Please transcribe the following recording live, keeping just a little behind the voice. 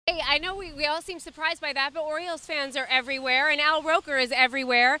Hey, I know we all seem surprised by that, but Orioles fans are everywhere, and Al Roker is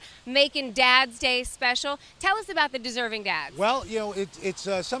everywhere, making Dad's Day special. Tell us about the deserving dads. Well, it's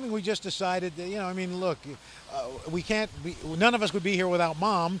something we just decided that, I mean, look, we can't be, none of us would be here without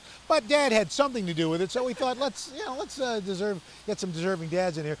Mom, but Dad had something to do with it, so we thought, let's get some deserving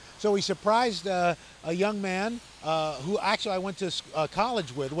dads in here. So we surprised a young man who actually I went to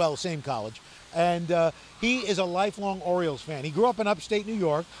college with, well, same college. And he is a lifelong Orioles fan. He grew up in upstate New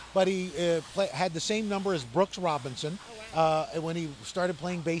York, but he had the same number as Brooks Robinson when he started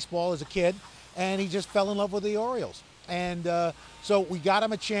playing baseball as a kid, and he just fell in love with the Orioles. And so we got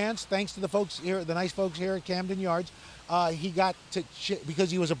him a chance, thanks to the folks here, the nice folks here at Camden Yards. He got to, because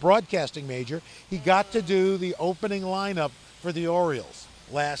he was a broadcasting major, he got to do the opening lineup for the Orioles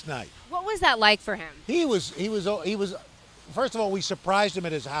last night. What was that like for him? He was. First of all, we surprised him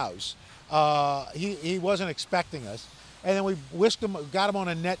at his house. He wasn't expecting us, and then we got him on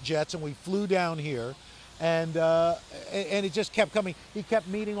a net jets, and we flew down here, and it just kept coming. He kept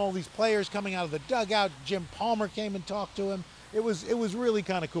meeting all these players coming out of the dugout. Jim Palmer came and talked to him. It was really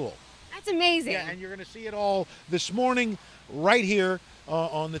kind of cool. That's amazing. Yeah, and you're going to see it all this morning, right here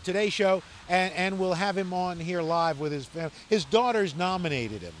on the Today Show, and we'll have him on here live with his family. His daughters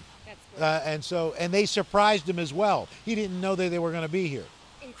nominated him, and they surprised him as well. He didn't know that they were going to be here.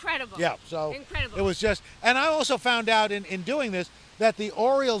 Incredible. Yeah, so incredible. It was just, and I also found out in doing this that the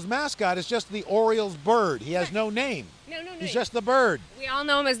Orioles mascot is just the Orioles bird. He has no name. No name. He's just the bird. We all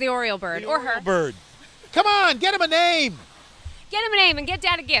know him as the Oriole bird, or her. Bird. Come on, get him a name. Get him a name and get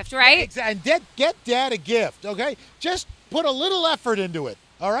Dad a gift, right? Exactly. And get Dad a gift, okay? Just put a little effort into it,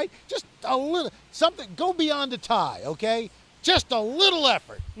 all right? Just a little, something, go beyond a tie, okay? Just a little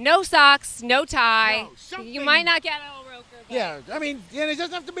effort. No socks, no tie. No, you might not get Al Roker. But... Yeah, I mean, and it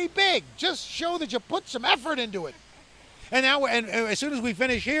doesn't have to be big. Just show that you put some effort into it. And now, and as soon as we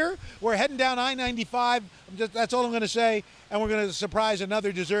finish here, we're heading down I-95. That's all I'm going to say. And we're going to surprise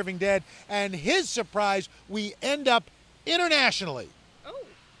another deserving dad. And his surprise, we end up internationally. Oh.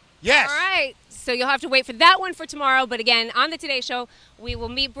 Yes. All right. So you'll have to wait for that one for tomorrow. But again, on the Today Show, we will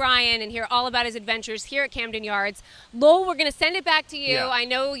meet Brian and hear all about his adventures here at Camden Yards. Lowell, we're going to send it back to you. Yeah. I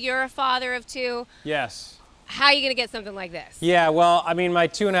know you're a father of two. Yes. How are you going to get something like this? Yeah, well, I mean, my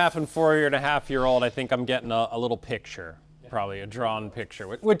 2.5 and 4.5-year-old, I think I'm getting a little picture, probably a drawn picture,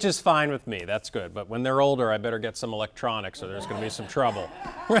 which is fine with me. That's good. But when they're older, I better get some electronics or there's going to be some trouble.